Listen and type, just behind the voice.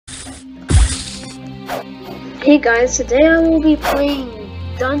Hey guys, today I will be playing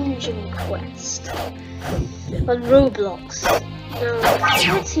Dungeon Quest on Roblox. Now,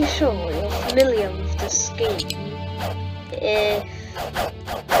 I'm pretty sure you're familiar with this game if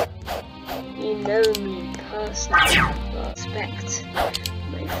you know me personally. I expect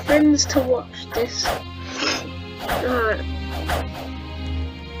my friends to watch this.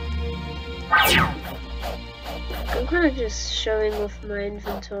 I'm kind of just showing off my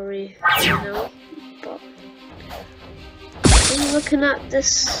inventory, you know, but I'm looking at this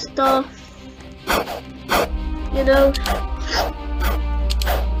stuff, you know.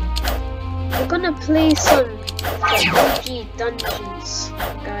 We're gonna play some OG dungeons,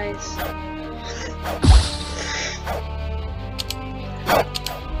 guys.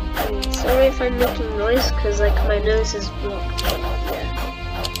 Sorry if I'm making noise, cause like my nose is blocked.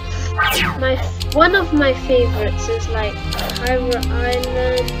 Yeah. One of my favorites is like Pirate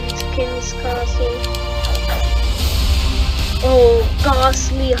Island, King's Castle. Oh,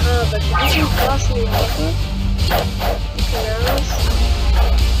 Ghastly Harbour. Should we do Ghastly Harbour?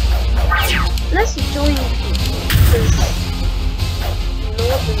 Let's join people, because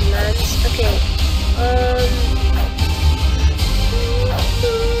Northern Lands. Okay.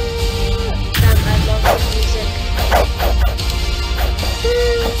 Damn, I love the music.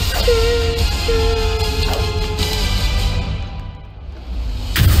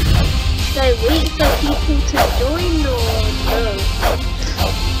 Should I wait for people to join or no?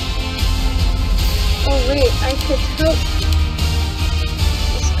 Oh wait, I could help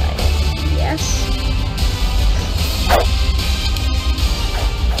this guy. Yes.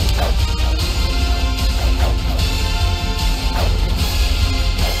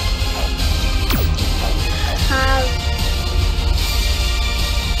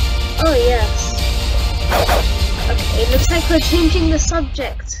 Oh yes. Okay, looks like we're changing the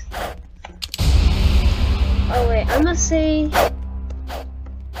subject. Oh wait, I'm gonna say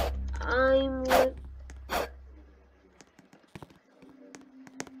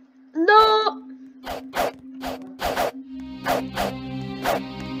No.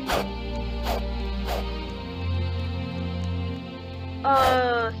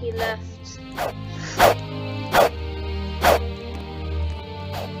 Oh, he left.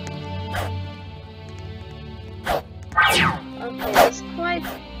 Okay,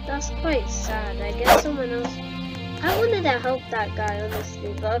 that's quite sad. I guess someone else. I wanted to help that guy,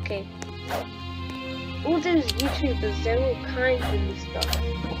 honestly, but okay. All those YouTubers, they're all kind and stuff.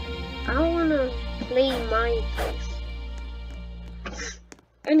 I wanna play my place.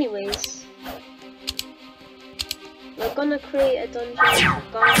 Anyways, we're gonna create a dungeon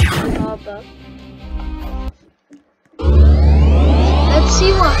for Ghastly Harbour. Let's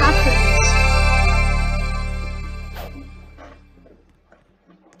see what happens.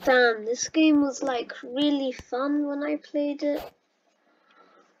 Damn, this game was like really fun when I played it.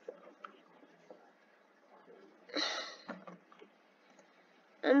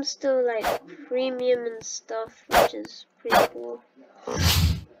 I'm still like premium and stuff, which is pretty cool.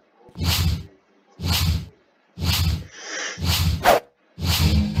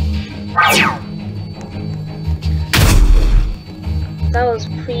 That was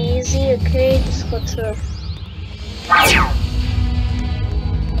pretty easy, okay, just got to...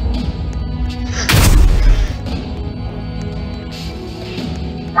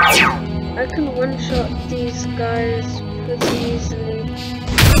 I can one-shot these guys pretty easily.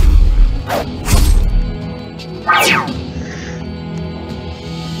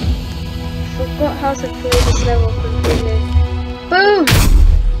 Forgot how to play this level completely. Boom!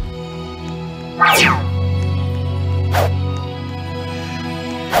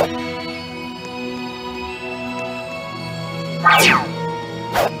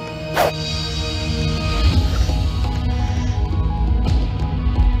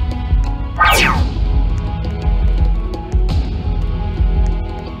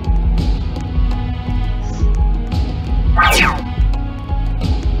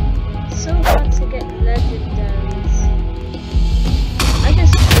 So hard to get legendaries. I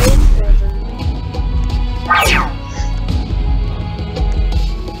just prayed for them.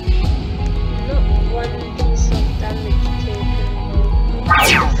 Not one piece of damage taken.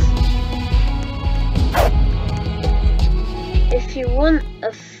 If you want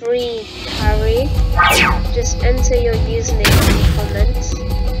a free carry, just enter your username in the comments,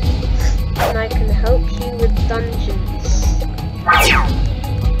 and I can help you with dungeons.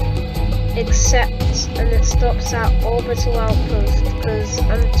 Except, and it stops at Orbital Outpost, because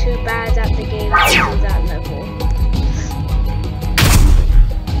I'm too bad at the game to do that level.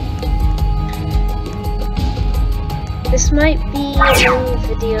 This might be a long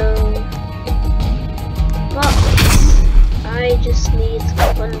video, but I just need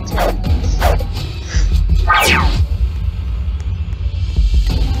content.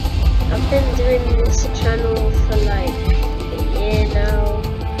 I've been doing this channel for like a year now.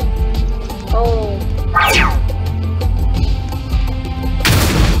 Oh.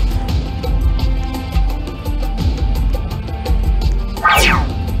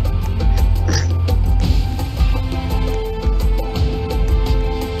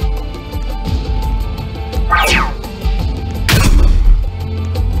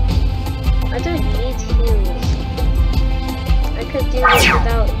 I don't need heals. I could do this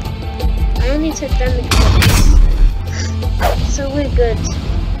without. I only took damage once, so we're good.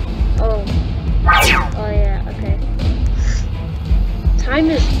 Oh yeah, okay. Time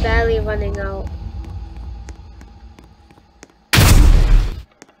is barely running out.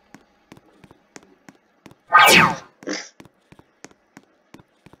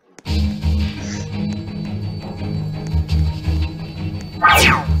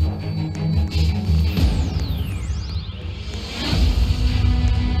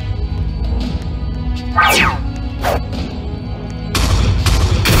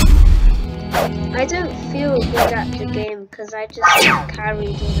 I don't feel good at the game because I just get carried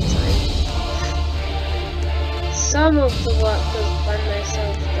all the time. Some of the work was by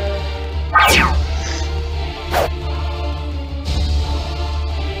myself though.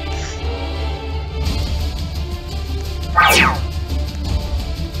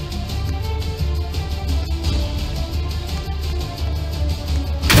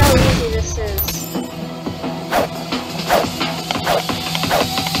 How easy this is.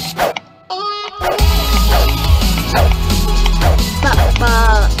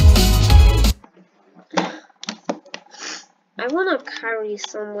 I wanna carry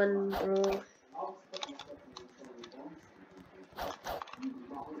someone, bro.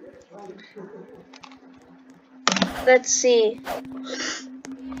 Let's see.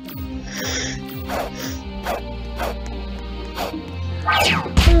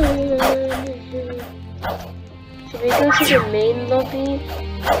 Should we go to the main lobby?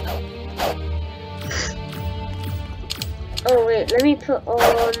 Oh wait, let me put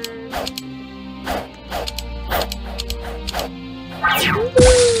on.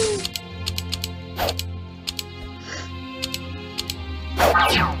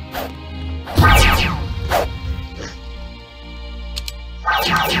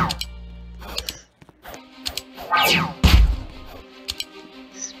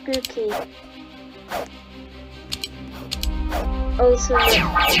 Spooky. Ultimate.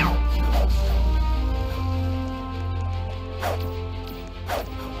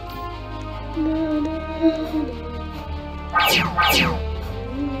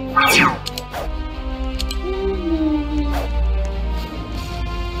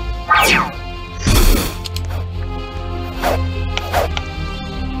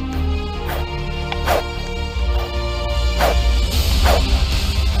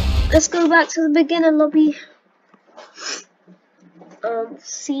 Let's go back to the beginner lobby.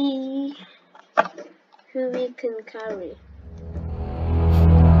 See who we can carry.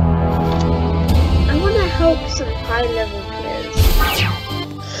 I want to help some high level players.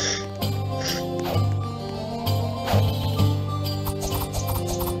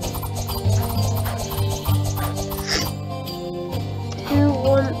 Who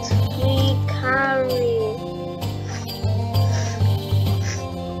wants free carry?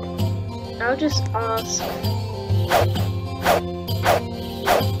 I'll just ask.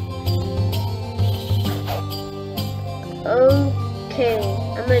 Okay,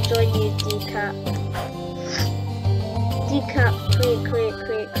 I'm gonna join you, Decap. Decap,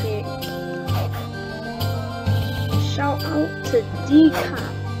 create. Shout out to Decap.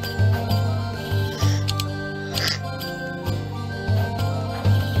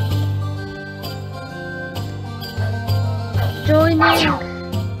 Joining.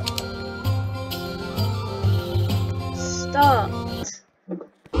 Start.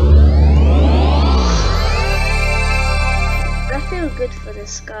 I feel good for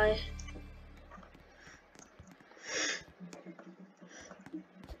this guy.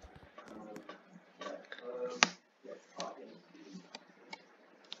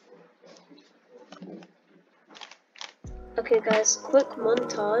 Okay guys, quick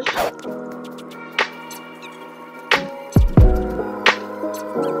montage.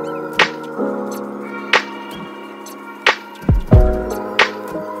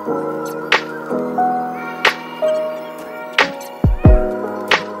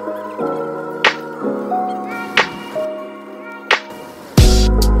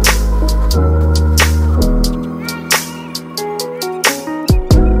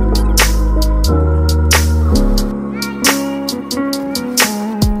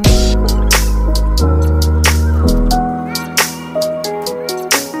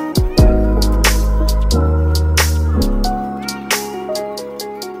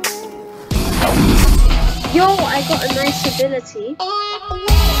 got a nice ability.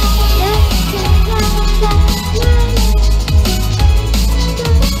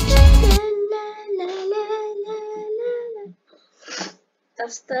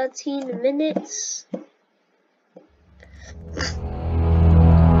 That's 13 minutes.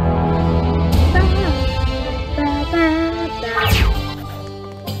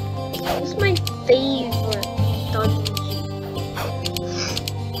 What's my favorite dungeon?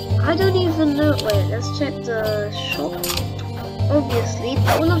 I don't even know. Wait, let's check the shop. Obviously,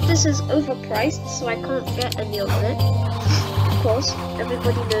 all of this is overpriced, so I can't get any of it. Of course,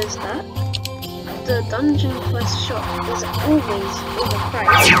 everybody knows that. The Dungeon Quest shop is always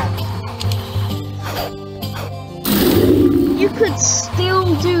overpriced. You could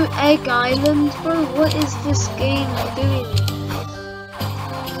still do Egg Island, bro. What is this game doing?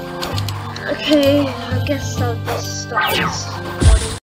 Okay, I guess I'll just stop this.